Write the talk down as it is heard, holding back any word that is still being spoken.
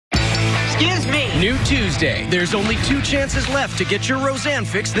Excuse me. New Tuesday. There's only 2 chances left to get your Roseanne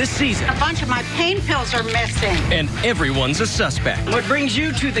fix this season. A bunch of my pain pills are missing. And everyone's a suspect. What brings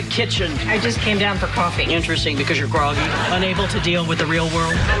you to the kitchen? I just came down for coffee. Interesting, because you're groggy, unable to deal with the real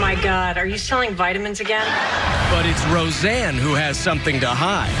world. Oh my God, are you selling vitamins again? But it's Roseanne who has something to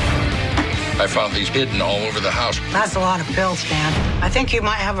hide. I found these hidden all over the house. That's a lot of pills, Dan. I think you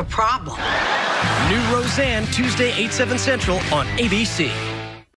might have a problem. New Roseanne, Tuesday, 8/7 Central on ABC.